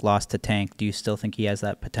his like loss to Tank? Do you still think he has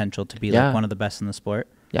that potential to be Yeah. like one of the best in the sport?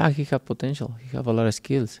 Yeah, he have potential. He have a lot of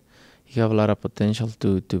skills. He have a lot of potential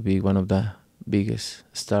to be one of the biggest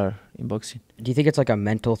star in boxing. Do you think it's like a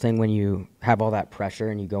mental thing when you have all that pressure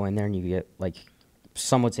and you go in there and you get like,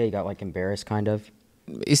 some would say you got like embarrassed kind of?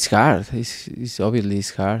 It's hard. It's obviously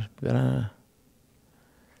it's hard, but I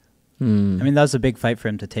mean, that was a big fight for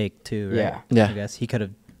him to take too, right? Yeah. Yeah. I guess he could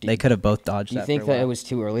have. They could have both dodged Do you that. think for a that it while. was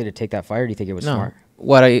too early to take that fight, or do you think it was no. smart?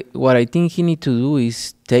 What I think he need to do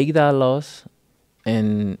is take that loss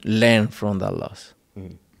and learn from that loss.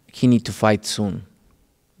 Mhm. He need to fight soon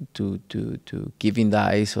to give in the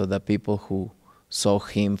eyes of the people who saw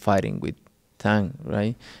him fighting with Tang,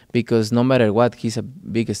 right? Because no matter what, he's a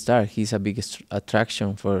big star. He's a big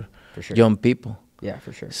attraction for For sure. young people. Yeah,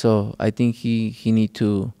 for sure. So I think he need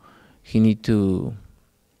to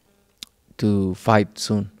fight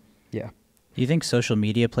soon. Yeah. Do you think social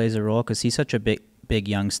media plays a role? Because he's such a big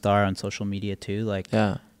young star on social media too. Like,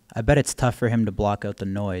 Yeah, I bet it's tough for him to block out the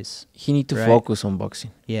noise. he need to Right. focus on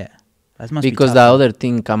boxing. Yeah, that must Because be the tough. other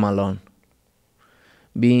thing come along.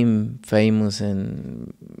 Being famous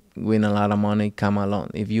and win a lot of money come along.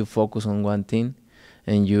 If you focus on one thing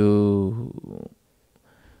and you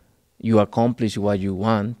accomplish what you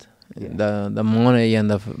want, Yeah. the money and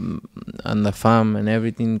the fame and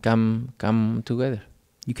everything come together.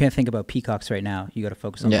 You can't think about peacocks right now. You got to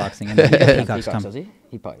focus on Yeah. boxing. And then peacocks Peacocks, come. does he?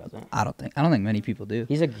 He probably doesn't. I don't think many people do.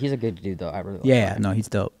 He's a good dude though. I really like Yeah, him. no, he's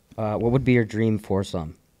dope. What would be your dream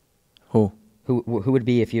foursome? Who? Who would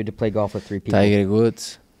be if you had to play golf with three people? Tiger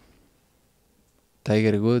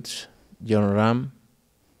Woods, John Ram,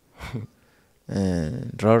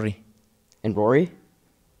 and Rory. And Rory?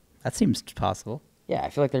 That seems possible. Yeah, I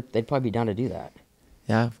feel like they'd probably be down to do that.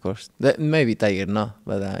 Yeah, of course. Maybe Tiger, no,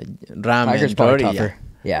 but Ram Tiger's and probably Rory, tougher.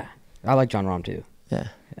 Yeah. I like John Rahm too. yeah.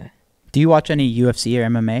 Do you watch any UFC or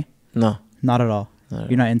MMA? No. Not at all. Not at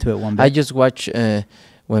You're not into it one bit. I just watch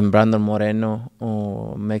when Brandon Moreno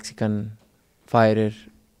or Mexican fighter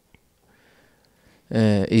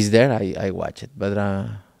is there. I watch it, but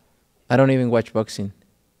I don't even watch boxing.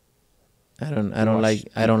 I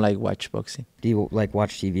don't like watch boxing. Do you like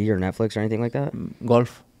watch TV or Netflix or anything like that?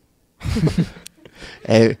 Golf.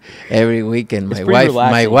 Every weekend, It's my pretty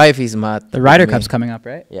relaxing. wife is mad. the Ryder with me. Cup's coming up,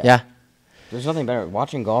 right? Yeah. There's nothing better.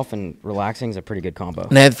 Watching golf and relaxing is a pretty good combo.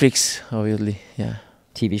 Netflix, obviously. Yeah.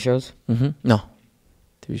 TV shows, No.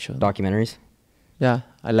 TV show. documentaries. Yeah,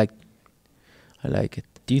 I like it.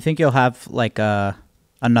 Do you think you'll have like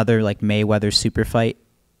another like Mayweather super fight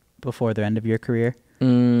before the end of your career?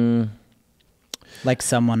 Like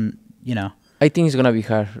someone, you know, I think it's gonna be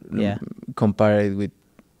hard. Yeah. Compared with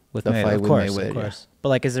with The Mayweather, fight of with course, Mayweather, of yeah. course. But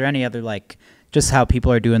like, is there any other like just how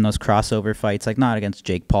people are doing those crossover fights? Like not against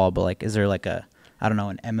Jake Paul, but like, is there like a I don't know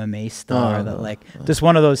an MMA star No, that no, like no. just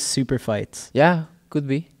one of those super fights? Yeah, could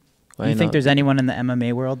be. Do you think there's anyone in the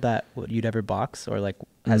MMA world that you'd ever box or like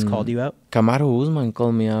has called you out? Kamaru Usman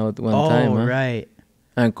called me out one time. Oh, Huh? right.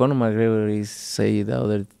 And Conor McGregor is say the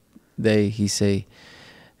other day he say,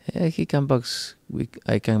 yeah, he can box.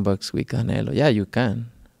 I can box with Canelo. Yeah, you can.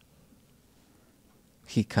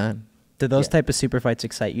 He can. Do those Yeah. type of super fights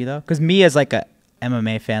excite you though? Because me as like a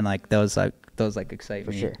MMA fan, like those excite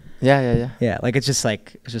For me. sure. Yeah. Yeah, like it's just I don't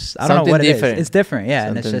Something know what different. it is. It's different, yeah,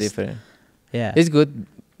 Something and it's just different. yeah. It's good.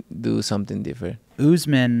 Do something different.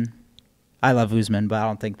 Usman, I love Usman, but I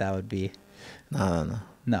don't think that would be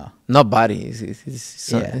no. Nobody. It's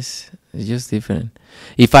Yeah. it's just different.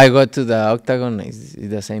 If I go to the octagon, it's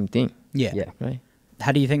the same thing, Yeah. Yeah. right?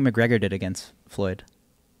 How do you think McGregor did against Floyd?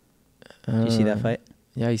 Did you see that fight?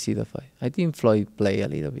 Yeah, I see the fight. I think Floyd play a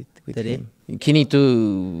little bit with Did he? him. He need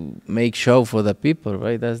to make show for the people,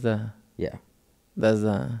 right? Yeah. That's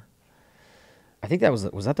the I think that was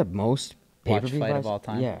that the most Watch pay-per-view fight of buys? all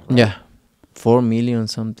time? Yeah. right. yeah, 4 million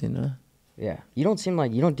something. Huh? Yeah. You don't seem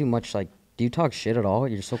like you don't do much like. Do you talk shit at all?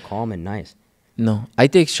 You're so calm and nice. No, I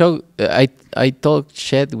take show. I talk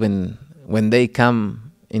shit when they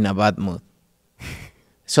come in a bad mood.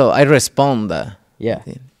 So I respond. Yeah.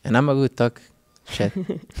 And I'm a good talk shit.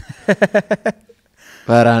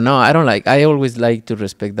 But no, I don't like. I always like to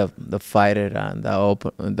respect the fighter and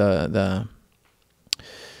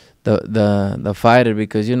the fighter,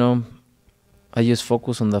 because I just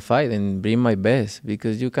focus on the fight and bring my best,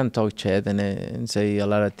 because you can talk shit and say a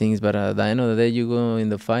lot of things, but at the end of the day, you go in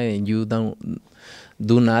the fight and you don't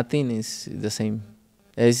do nothing. It's the same.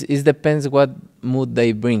 It depends what mood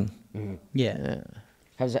they bring. Mm-hmm. Yeah.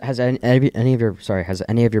 Has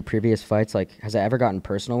any of your previous fights, like, has it ever gotten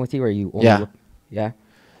personal with you, or you only Yeah. Yeah?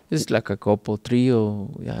 It's like a couple,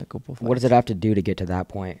 a couple. What does it have to do to get to that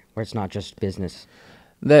point where it's not just business?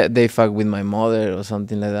 They fuck with my mother or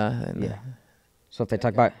something like that. And Yeah. So if they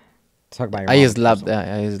talk about your I mom, just love personal,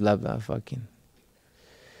 that. I just love that fucking.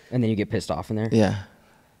 and then you get pissed off in there. Yeah.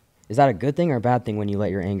 Is that a good thing or a bad thing when you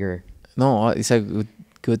let your anger? No, it's a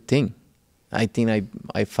good thing. I think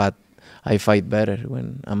I fight better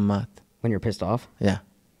when I'm mad. When you're pissed off? Yeah.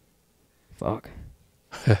 Fuck.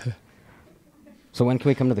 So when can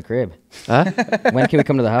we come to the crib? Huh? When can we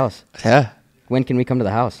come to the house? Yeah. When can we come to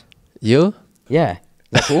the house? You? Yeah. Is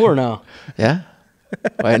that cool or no? Yeah.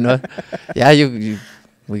 Why not? Yeah,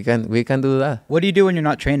 we can do that. What do you do when you're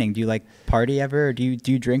not training? Do you like party ever? Or do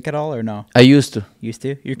you drink at all or no? I used to. Used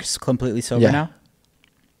to? You're completely sober Yeah. now?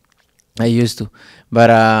 I used to. But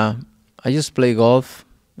I just play golf,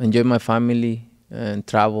 enjoy my family, and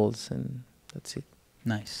travels, and that's it.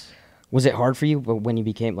 Nice. Was it hard for you when you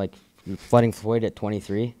became, like, fighting Floyd at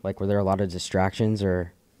 23? Like, were there a lot of distractions,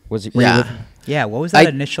 or were you Yeah. Yeah, what was that I-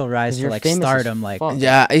 initial rise 'Cause to you're like famous as stardom? Like, fuck.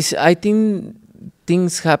 Yeah, I think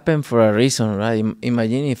things happen for a reason, right?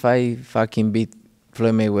 Imagine if I fucking beat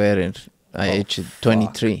Floyd Mayweather at age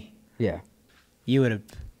 23. Yeah. you would have.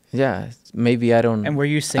 Yeah, maybe I don't. And were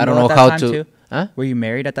you I single don't know at that how time to. too? Huh? Were you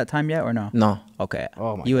married at that time yet or no? No. Okay.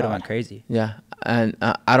 Oh my You would have God. went crazy. Yeah, and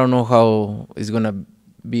I don't know how it's gonna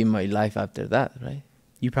be my life after that, right?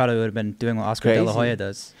 You probably would have been doing what Oscar De La Crazy. Hoya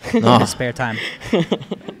does No. in his spare time.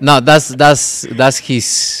 No, that's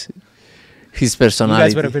his You personality.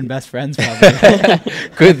 guys would have been best friends probably.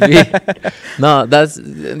 Could be. No,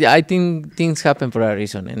 yeah, I think things happen for a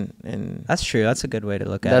reason, and That's true. That's a good way to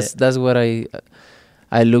look at it. that's what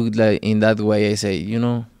I look like in that way. I say,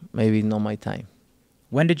 maybe not my time.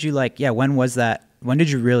 When did you when was that? When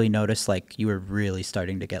did you really notice like you were really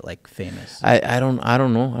starting to get like famous? I don't know. I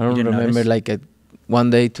don't didn't remember notice? like one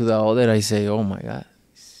day to the other. I say, oh my God.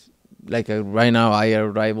 Like right now, I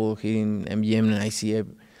arrive here in MGM and I see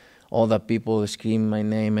all the people scream my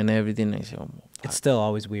name and everything. I say, oh, fuck. It's still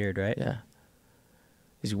always weird, right? Yeah,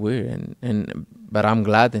 it's weird, but I'm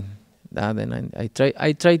glad in that, and I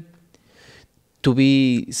try to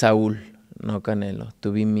be Saul, no Canelo,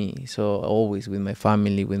 to be me. So always with my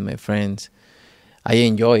family, with my friends, I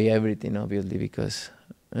enjoy everything obviously because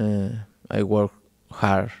I work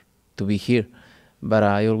hard to be here, but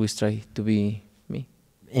I always try to be me.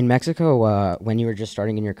 In Mexico, when you were just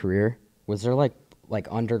starting in your career, was there like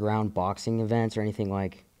underground boxing events or anything,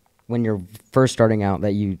 like when you're first starting out,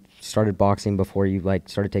 that you started boxing before you like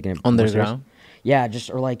started taking it more serious? Underground? Yeah, just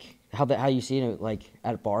or like how you see it like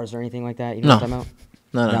at bars or anything like that. You know No. what I'm talking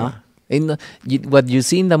about? No. No? What you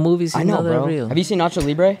see in the movies I is know, not bro. real. Have you seen Nacho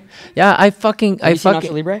Libre? Yeah, Have you seen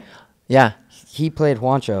Nacho Libre? Yeah. He played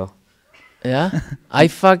Juancho. Yeah, I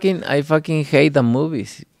fucking hate the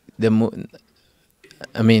movies.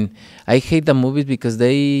 I mean, I hate the movies because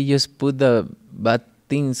they just put the bad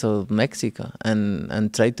things of Mexico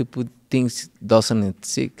and try to put things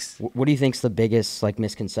 2006. What do you think's the biggest like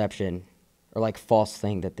misconception or like false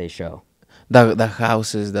thing that they show? The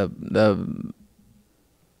houses, the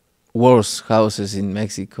worst houses in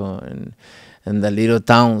Mexico and the little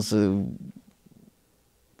towns.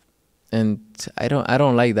 And I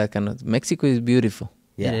don't like that kind of. Mexico is beautiful.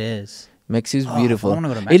 It is. Mexico is Oh, beautiful. I wanna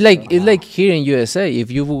go to It's Mexico. like here in USA.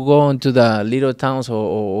 If you go into the little towns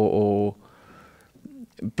or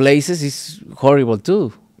places, it's horrible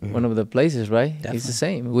too. One of the places, right? It's Definitely. the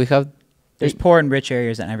same. We have. There's poor and rich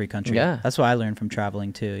areas in every country. Yeah. That's what I learned from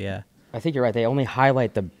traveling too. Yeah. I think you're right. They only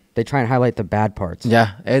highlight they try and highlight the bad parts.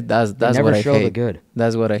 Yeah, that's They never what I show hate. the good.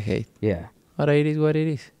 That's what I hate. Yeah. But it is what it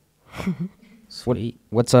is. Sweet.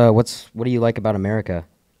 What do you like about America?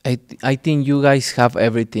 I think you guys have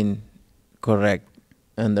everything correct,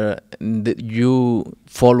 and you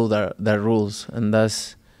follow the rules, and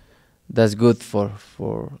that's good for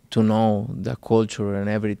to know the culture and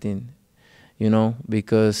everything,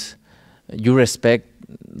 because you respect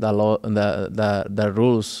the law, the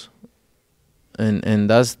rules, and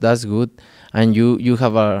that's good. And you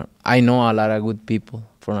have I know a lot of good people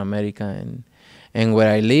from America, and where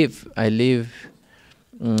I live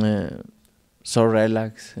so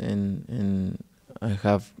relaxed, and I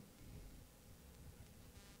have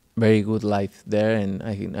very good life there, and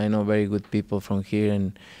I know very good people from here,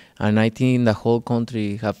 and I think in the whole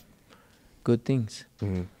country have good things.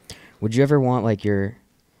 Mm-hmm. Would you ever want like your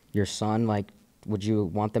son, like, would you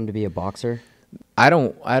want them to be a boxer? I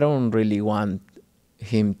don't really want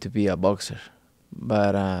him to be a boxer,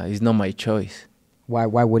 but it's not my choice. Why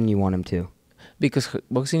wouldn't you want him to? Because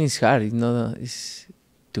boxing is hard. It's not. It's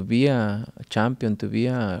to be a champion, to be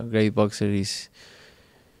a great boxer is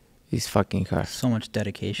fucking hard. So much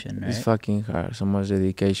dedication, right? It's fucking hard. So much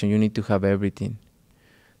dedication. You need to have everything: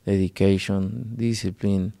 dedication,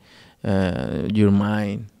 discipline, your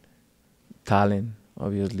mind, talent,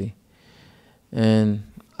 obviously. And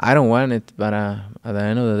I don't want it, but at the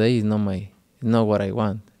end of the day, it's not what I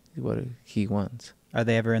want. It's what he wants. Are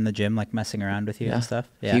they ever in the gym, like messing around with you and stuff?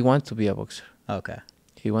 Yeah. He wants to be a boxer. Okay.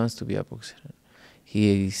 He wants to be a boxer.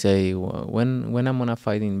 He say, when I'm gonna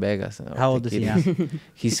fight in Vegas. How old is he now?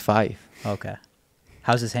 He's 5. Okay.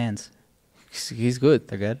 How's his hands? He's good.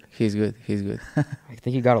 They're good? He's good. He's good. I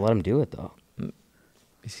think you got to let him do it though.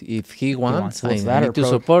 If he wants, What's I that, or need to pro?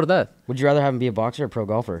 support that. Would you rather have him be a boxer or pro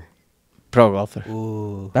golfer? Pro golfer.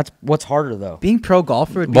 Ooh. That's what's harder though. Being pro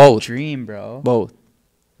golfer would be Both. a dream, bro. Both.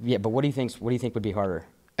 Yeah, but what do you think would be harder?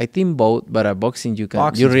 I think both, but boxing you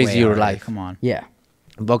Boxing's risk way your harder, life. Come on. Yeah.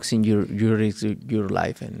 Boxing you risk your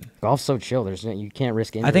life, and Golf's so chill. You can't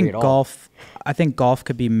risk injury at all. I think golf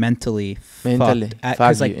could be mentally Mentally, fucked. fuck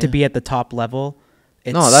Because like you, to yeah. be at the top level,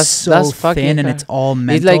 it's that's so fucking thin and hard. it's all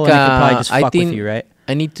mental. It's like and it could probably just I fuck think with you, right?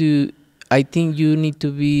 I think you need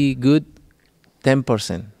to be good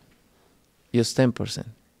 10%. Just 10%.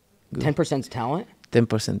 Good. 10%'s talent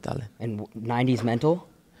 10% talent. and 90's mental.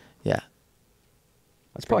 Yeah.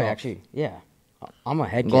 That's probably golf. actually, yeah. I'm a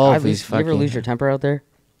head kid. Golf You is ever fucking- lose your temper out there?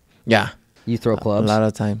 Yeah. You throw clubs? A lot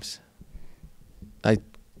of times.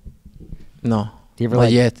 No. Do you ever Not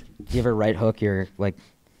like? yet. Do you ever right hook your like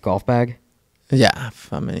golf bag? Yeah,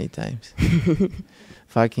 how many times?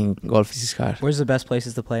 Fucking golf is hard. Where's the best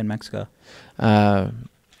places to play in Mexico?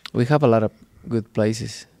 We have a lot of good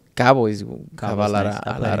places. Cabo is have Cabo's a lot nice. I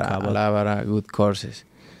of played in Cabo. a lot of good courses.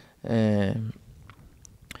 And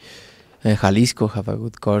Jalisco have a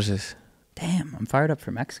good courses. Damn, I'm fired up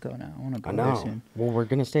for Mexico now. I want to go I there know. soon. Well, we're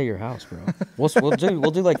gonna stay at your house, bro.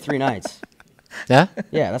 we'll do like 3 nights. Yeah,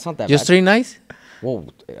 Yeah, that's not that just bad. 3 nights. Well,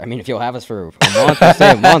 I mean, if you'll have us for a month, we'll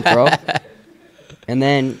stay a month, bro. And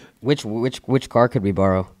then which car could we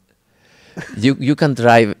borrow? You can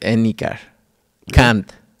drive any car.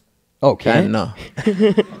 Can't. Oh, Can can no.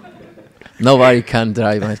 Nobody can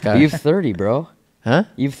drive my car. You've 30, bro. Huh?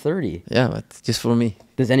 You've 30. Yeah, but just for me.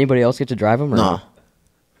 Does anybody else get to drive them? Or No.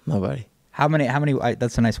 Nobody. How many?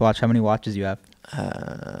 That's a nice watch. How many watches you have?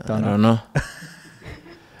 I Don't don't know.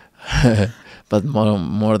 But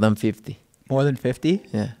more than 50. More than 50?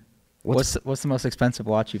 Yeah. What's the most expensive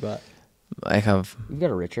watch you bought? I have. You've got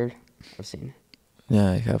a Richard. I've seen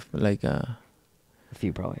Yeah, I have like a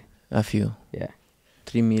few, probably. a few. Yeah.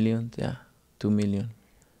 3 million. Yeah. 2 million.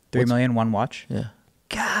 3 million, one watch? Yeah.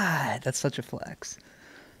 God, that's such a flex.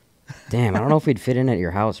 Damn, I don't know if we'd fit in at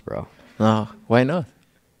your house, bro. No. Why not?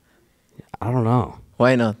 I don't know.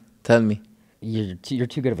 Why not? Tell me. You're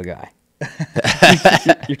too good of a guy.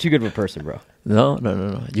 You're too good of a person, bro. No.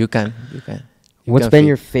 You can. What's can been fit.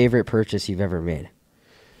 your favorite purchase you've ever made?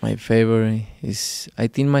 My favorite is I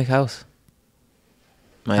think my house.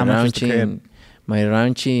 My How much is the crib? My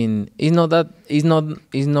ranching is not that is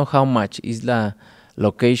not how much. It's the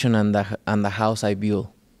location and the house I build.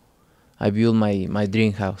 I build my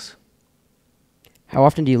dream house. How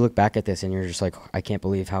often do you look back at this and you're just like, I can't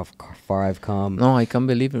believe how far I've come? No, I can't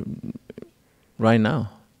believe it right now.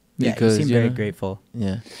 Yeah, you seem very grateful.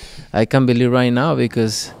 Yeah, I can't believe right now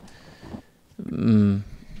because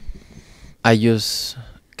I just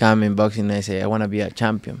come in boxing and I say I want to be a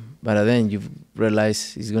champion, but then you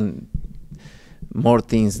realize it's going more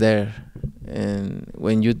things there, and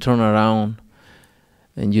when you turn around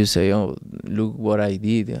and you say, "Oh, look what I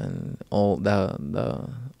did," and all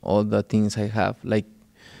the things I have. Like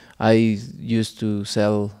I used to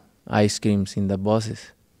sell ice creams in the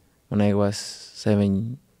buses when I was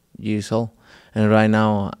 7 years old, and right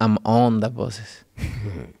now I'm on the buses.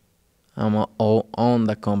 I'm on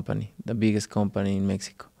the company, the biggest company in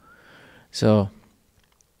Mexico. So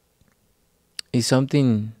it's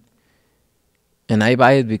something, and I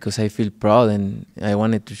buy it because I feel proud, and I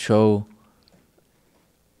wanted to show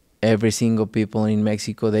every single people in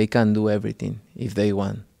Mexico they can do everything if they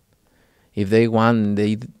want. If they want,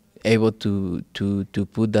 they able to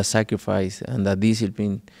put the sacrifice and the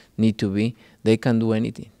discipline need to be. They can do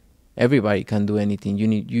anything. everybody can do anything.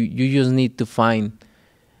 You just need to find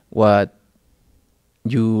what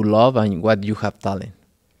you love and what you have talent.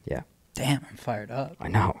 Yeah. Damn, I'm fired up. I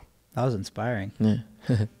know. That was inspiring. Yeah.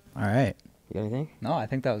 All right. You got anything? No, I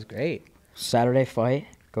think that was great. Saturday fight.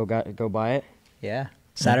 Go buy it. Yeah.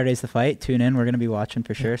 Saturday's the fight. Tune in. We're going to be watching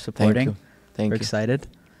for sure, supporting. Thank you. Thank We're you. excited.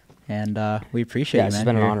 And we appreciate Yeah, you, it's man.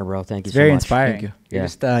 been an You're- honor, bro. Thank you It's so very much. inspiring. Thank you. You're Yeah.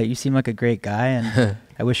 just, you seem like a great guy, and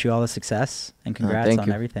I wish you all the success and congrats thank on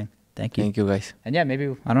you. everything. Thank you. Thank you, guys. And yeah, maybe,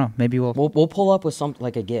 I don't know, maybe we'll We'll pull up with some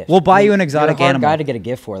like a gift. We'll buy you an You're exotic a hard animal. guy to get a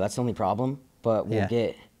gift for. That's the only problem. But we'll Yeah.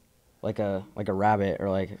 get like a rabbit or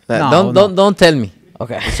like. No, Don't tell me.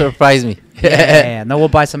 Okay. Surprise me. yeah. No, we'll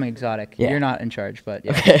buy something exotic. Yeah. You're not in charge, but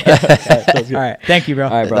yeah. All right. Thank you, bro.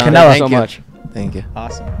 All right, bro. Thank Canelo. Thank you so much. Thank you.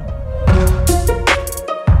 Awesome.